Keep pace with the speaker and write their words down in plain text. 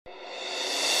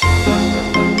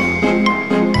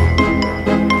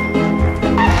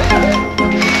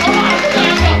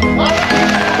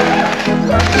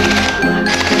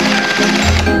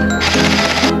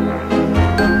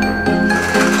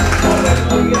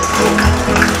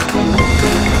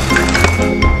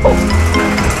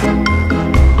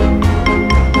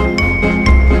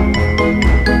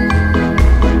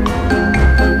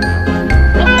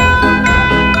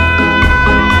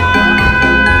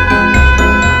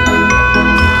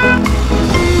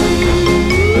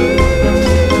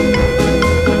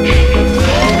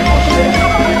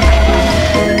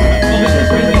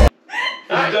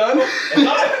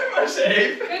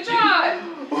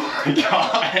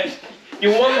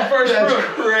the first room. That's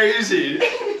crazy.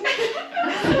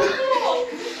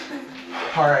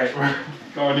 Alright, we're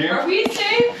going here. Are we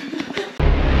safe?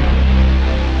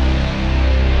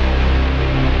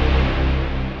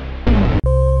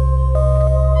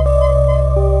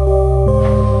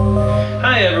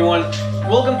 Hi everyone,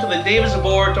 welcome to the Davis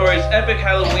Laboratories Epic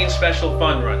Halloween Special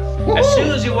Fun Run. As soon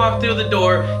as you walk through the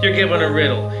door, you're given a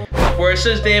riddle, where it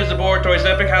says Davis Laboratories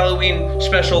Epic Halloween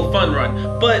Special Fun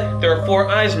Run, but there are 4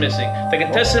 eyes missing. The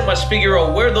contestant must figure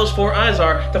out where those 4 eyes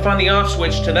are to find the off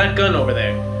switch to that gun over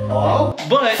there. Hello?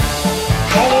 But,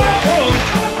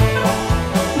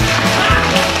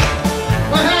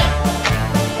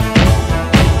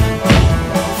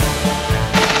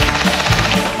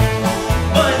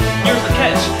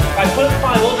 I put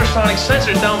 5 ultrasonic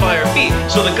sensors down by our feet,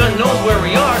 so the gun knows where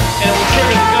we are, and it will trigger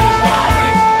the gun to start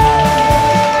operating.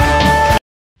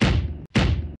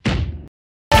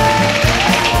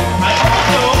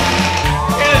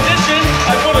 In addition,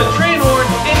 I put a train horn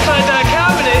inside that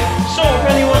cabinet, so if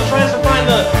anyone tries to find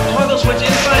the toggle switch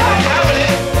inside that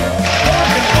cabinet,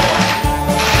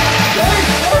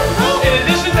 in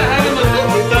addition to having the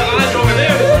eyes over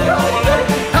there,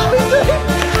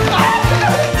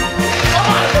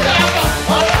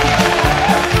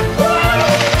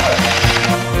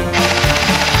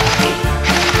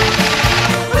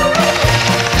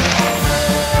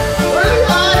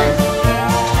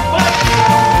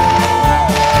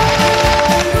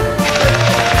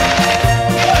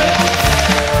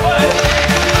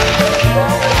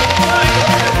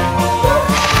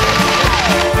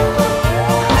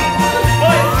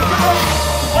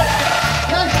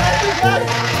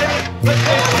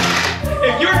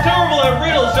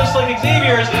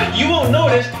 you won't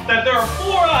notice that there are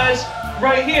 4 eyes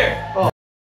right here. Oh.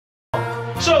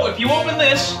 So if you open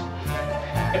this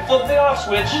and flip the off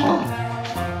switch,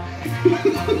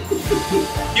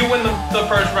 you win the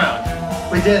first round.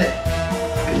 We did it.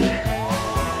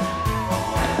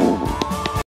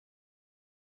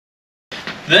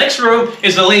 The next room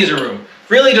is the laser room.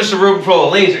 Really just a room full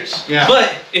of lasers. Yeah.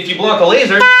 But if you block a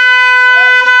laser,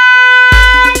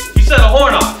 you set a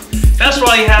horn off. That's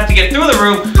why you have to get through the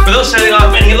room without setting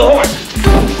off any of the horns.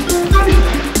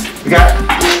 We got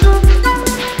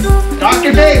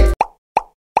Dr. Dave.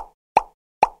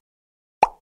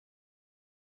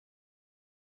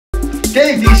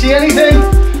 Dave, do you see anything?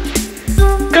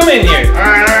 Come in here. All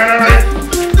right.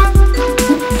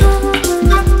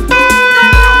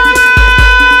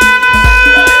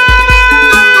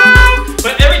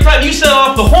 But every time you set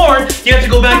off the horn, you have to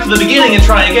go back to the beginning and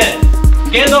try again.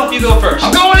 Gandalf, you go first.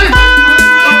 I'm going in.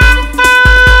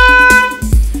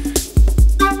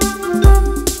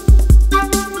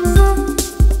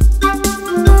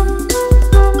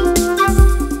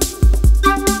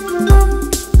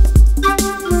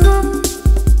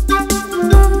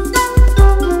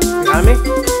 Got me?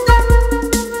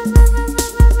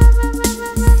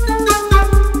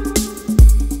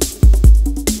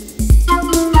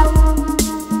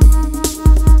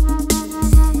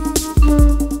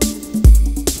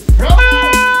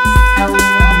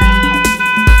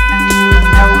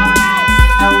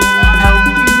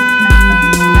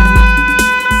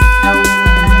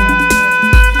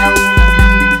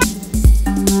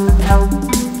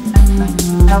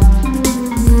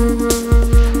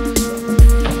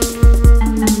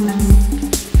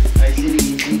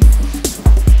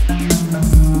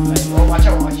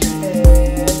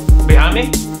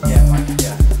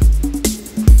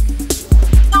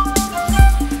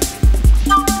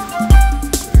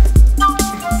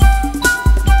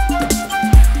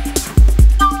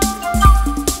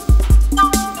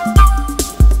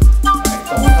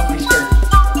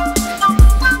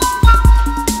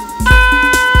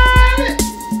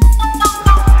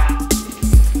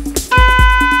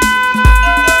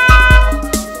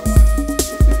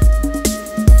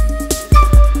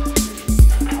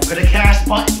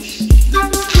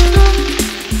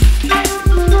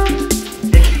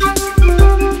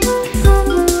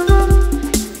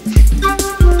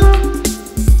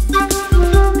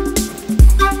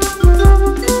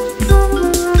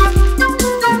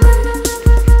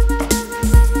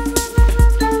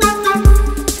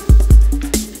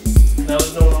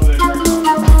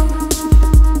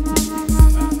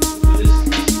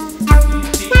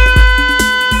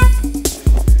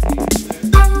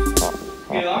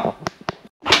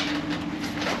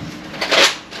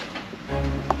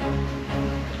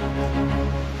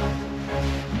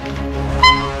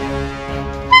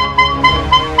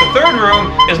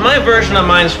 room is my version of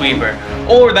Minesweeper,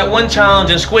 or that one challenge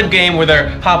in Squid Game where they're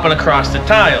hopping across the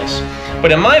tiles.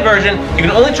 But in my version, you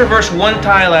can only traverse one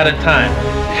tile at a time.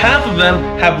 Half of them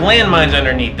have landmines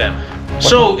underneath them.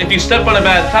 So if you step on a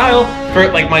bad tile,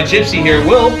 for like my gypsy here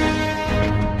will,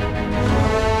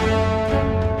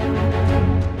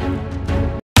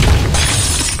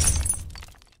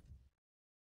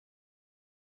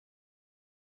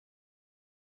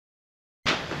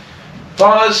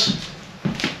 pause.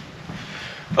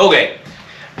 Okay,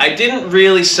 I didn't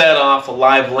really set off a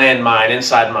live landmine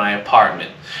inside my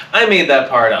apartment. I made that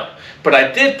part up. But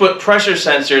I did put pressure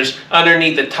sensors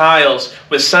underneath the tiles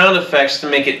with sound effects to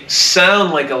make it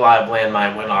sound like a live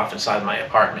landmine went off inside my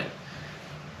apartment.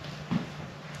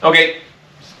 Okay,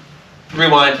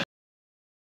 rewind.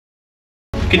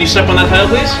 Can you step on that tile,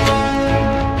 please?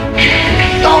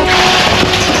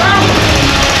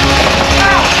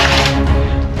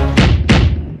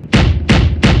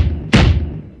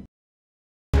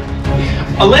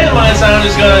 A landmine sound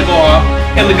is gonna go off,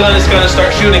 and the gun is gonna start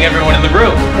shooting everyone in the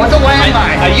room. What's a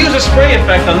landmine? I use a spray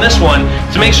effect on this one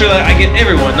to make sure that I get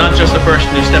everyone, not just the person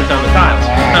who stepped on the tiles.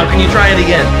 Now, can you try it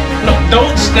again? No,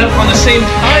 don't step on the same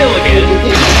tile again.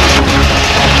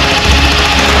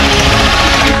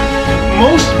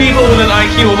 Most people with an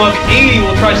IQ above 80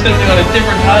 will try stepping on a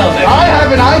different tile next. I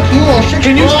have an IQ of 6.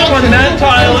 Can you step on that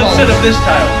tile instead of this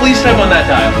tile? Please step on that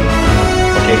tile.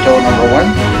 Okay, toe number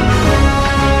 1.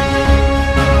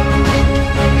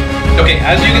 Okay,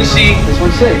 as you can see, This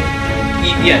one's safe.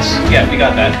 yes, yeah, we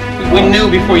got that. We knew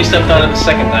before you stepped on it the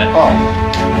second time. Oh.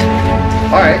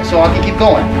 Alright, so I can keep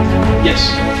going. Yes.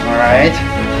 Alright.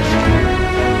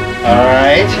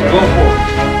 Alright. Go forward.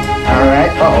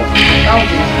 Alright. Uh-oh.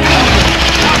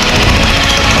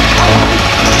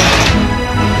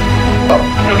 Oh.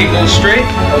 Okay, go straight.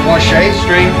 I'm going straight.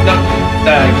 Straight. No,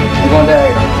 diagonal. I'm going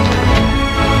diagonal.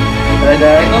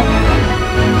 Diagonal.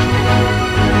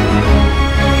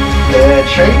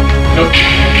 Straight. Nope.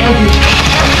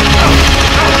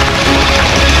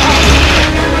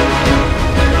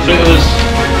 So it was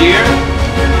here,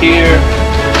 here,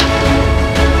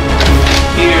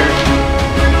 here.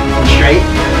 Straight.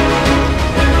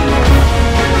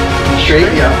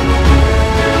 Straight, yeah.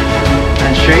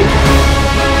 And straight.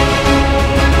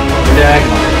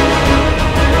 Diagonal.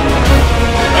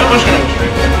 I'm just gonna go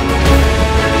straight.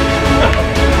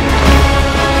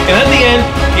 And at the end,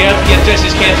 you have to get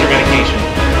Jesse's cancer medication.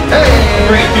 Hey!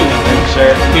 Bring it to me. Thanks,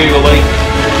 sir. Here you go, buddy.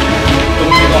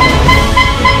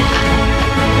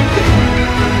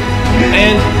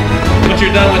 And once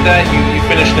you're done with that, you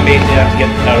finish the meat and you have to get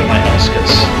out of my house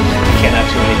because you can't have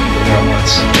too many people here at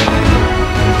once.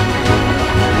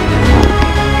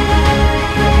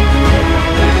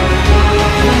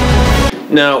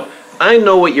 Now, I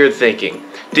know what you're thinking.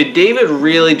 Did David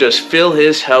really just fill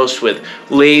his house with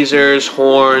lasers,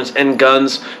 horns, and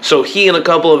guns so he and a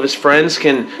couple of his friends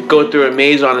can go through a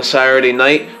maze on a Saturday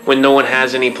night when no one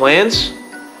has any plans?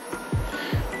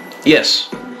 Yes.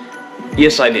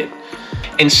 Yes, I did.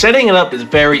 And setting it up is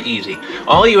very easy.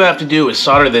 All you have to do is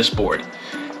solder this board,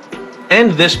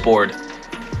 and this board,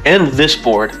 and this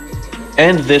board,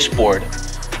 and this board,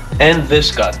 and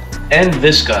this gun, and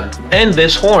this gun, and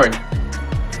this horn.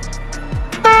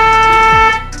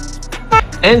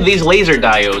 And these laser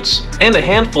diodes, and a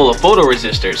handful of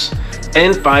photoresistors,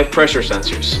 and 5 pressure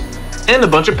sensors, and a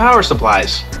bunch of power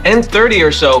supplies, and 30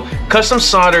 or so custom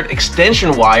soldered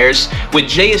extension wires with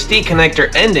JST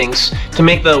connector endings to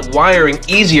make the wiring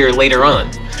easier later on,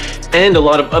 and a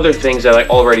lot of other things that I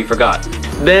already forgot.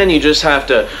 Then you just have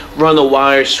to run the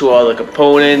wires to all the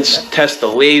components, test the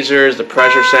lasers, the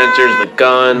pressure sensors, the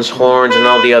guns, horns, and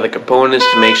all the other components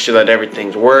to make sure that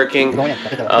everything's working.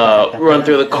 Run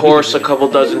through the course a couple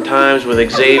dozen times with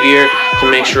Xavier to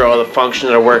make sure all the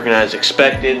functions are working as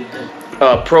expected.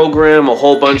 Program a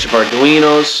whole bunch of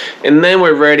Arduinos, and then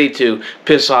we're ready to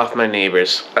piss off my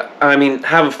neighbors. I mean,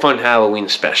 have a fun Halloween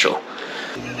special.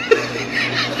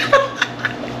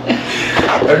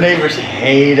 Our neighbors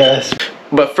hate us.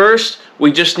 But first,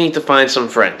 we just need to find some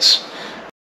friends.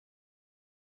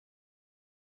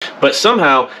 But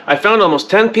somehow, I found almost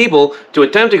 10 people to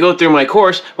attempt to go through my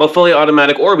course while fully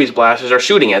automatic Orbeez blasters are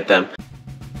shooting at them.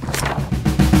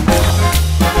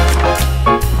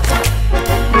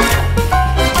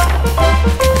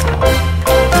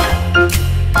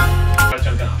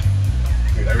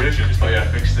 Dude, I really should just tell you how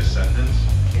to fix this sentence.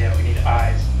 Yeah, we need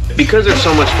eyes. Because there's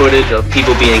so much footage of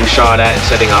people being shot at and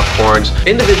setting off horns,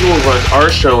 individual runs are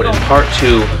shown in part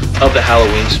 2 of the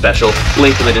Halloween special,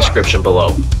 linked in the description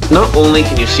below. Not only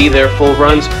can you see their full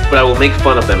runs, but I will make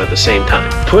fun of them at the same time.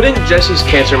 Putting Jesse's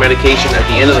cancer medication at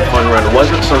the end of the fun run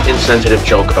wasn't some insensitive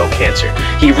joke about cancer.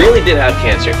 He really did have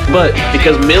cancer, but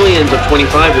because millions of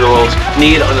 25-year-olds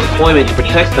needed unemployment to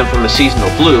protect them from the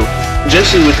seasonal flu,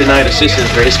 Jesse was denied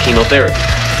assistance for his chemotherapy,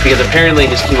 because apparently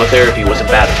his chemotherapy wasn't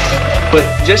bad enough. But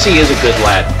Jesse is a good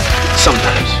lad,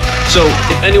 sometimes. So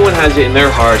if anyone has it in their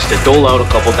hearts to dole out a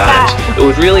couple dimes, it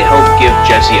would really help give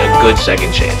Jesse a good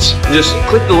second chance. Just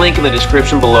click the link in the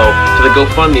description below to the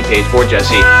GoFundMe page for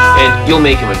Jesse, and you'll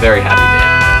make him a very happy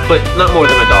man. But not more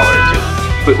than $1 or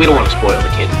 $2. But we don't want to spoil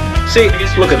the kid. See,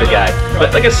 look at the guy,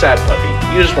 like a sad puppy.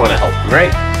 You just want to help him,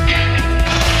 right?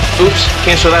 Oops,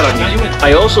 can't show that on YouTube.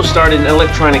 I also started an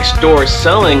electronic store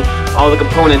selling all the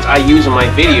components I use in my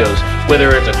videos, whether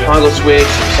it's a toggle switch,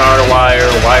 some solder wire,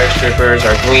 wire strippers,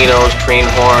 arduinos, train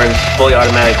horns, fully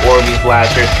automatic Orbeez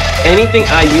blasters. Anything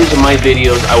I use in my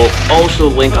videos, I will also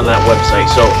link on that website.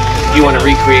 So if you want to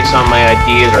recreate some of my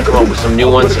ideas or come up with some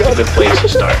new ones, it's a good place to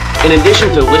start. In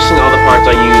addition to listing all the parts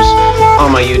I use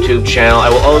on my YouTube channel,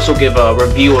 I will also give a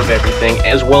review of everything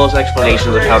as well as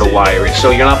explanations of how to wire it.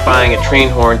 So you're not buying a train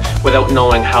horn without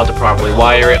knowing how to properly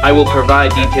wire it. I will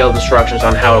provide detailed instructions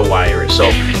on how to wire it. So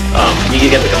you can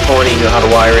get the component, you know how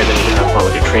to wire it, then you can have fun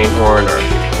with your train horn or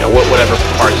whatever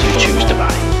parts you choose to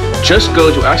buy. Just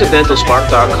go to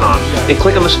accidentalspark.com and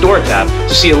click on the store tab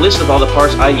to see a list of all the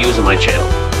parts I use in my channel.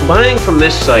 Buying from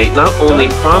this site not only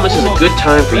promises a good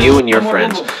time for you and your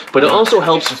friends, but it also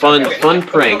helps fund fun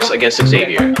pranks against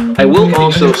Xavier. I will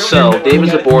also sell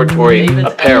David's Laboratory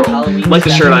apparel, like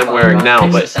the shirt I'm wearing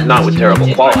now, but not with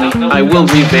terrible quality. I will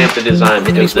revamp the design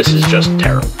because this is just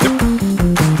terrible.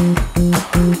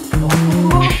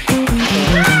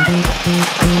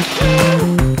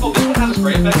 Oh, this one has a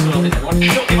spray effect, so it'll hit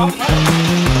everyone.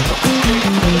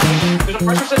 There's a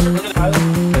pressure sensor under the pilot.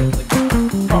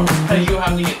 You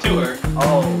have to get to her.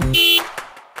 Oh.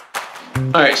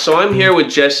 Alright, so I'm here with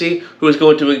Jesse, who is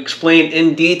going to explain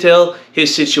in detail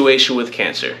his situation with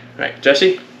cancer. Alright,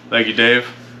 Jesse? Thank you, Dave.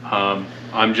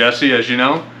 I'm Jesse, as you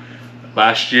know.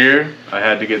 Last year, I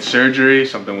had to get surgery,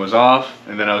 something was off,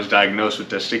 and then I was diagnosed with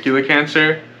testicular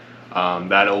cancer.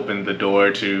 That opened the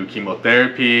door to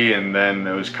chemotherapy, and then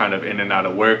it was kind of in and out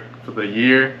of work for the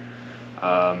year.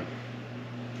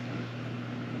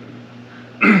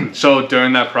 So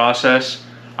during that process,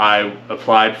 I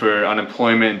applied for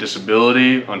unemployment and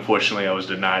disability. Unfortunately, I was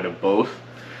denied of both.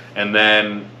 And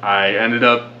then I ended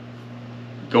up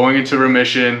going into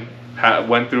remission,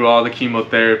 went through all the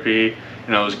chemotherapy,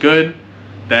 and I was good.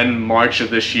 Then March of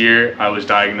this year, I was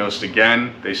diagnosed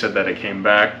again. They said that it came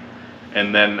back.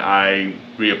 And then I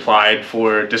reapplied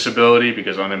for disability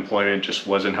because unemployment just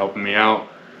wasn't helping me out.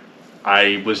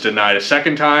 I was denied a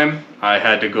second time. I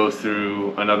had to go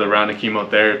through another round of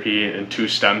chemotherapy and 2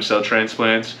 stem cell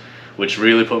transplants, which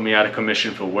really put me out of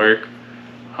commission for work.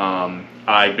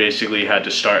 I basically had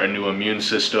to start a new immune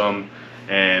system,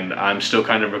 and I'm still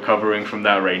kind of recovering from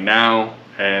that right now.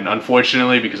 And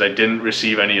unfortunately, because I didn't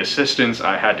receive any assistance,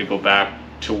 I had to go back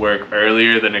to work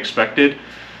earlier than expected.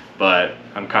 But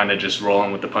I'm kind of just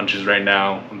rolling with the punches right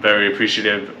now. I'm very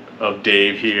appreciative of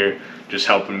Dave here, just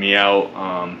helping me out,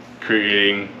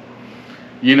 creating,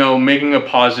 making a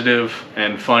positive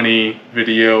and funny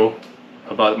video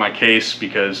about my case,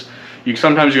 because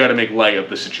sometimes you got to make light of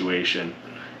the situation.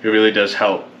 It really does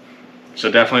help. So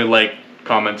definitely like,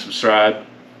 comment, subscribe.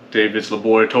 David's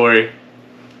Laboratory.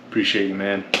 Appreciate you,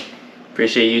 man.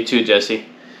 Appreciate you too, Jesse.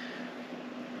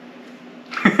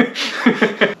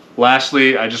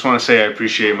 Lastly, I just want to say I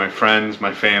appreciate my friends,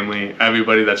 my family,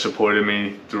 everybody that supported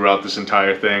me throughout this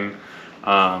entire thing.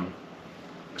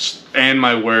 And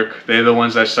my work. They're the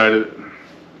ones that started.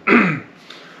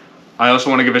 I also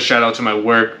want to give a shout out to my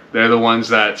work. They're the ones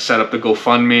that set up the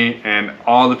GoFundMe, and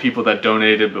all the people that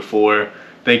donated before.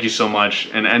 Thank you so much.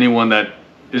 And anyone that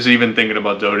is even thinking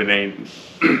about donating,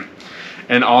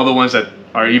 and all the ones that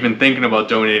are even thinking about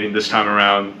donating this time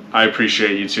around, I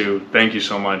appreciate you too. Thank you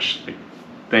so much.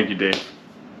 Thank you, Dave.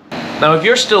 Now, if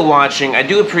you're still watching, I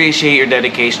do appreciate your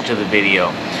dedication to the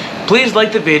video. Please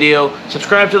like the video,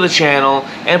 subscribe to the channel,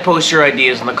 and post your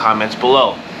ideas in the comments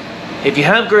below. If you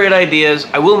have great ideas,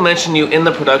 I will mention you in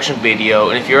the production video,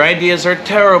 and if your ideas are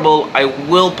terrible, I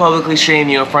will publicly shame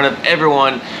you in front of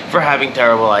everyone for having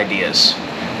terrible ideas.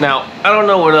 Now, I don't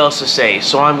know what else to say,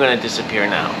 so I'm going to disappear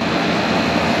now.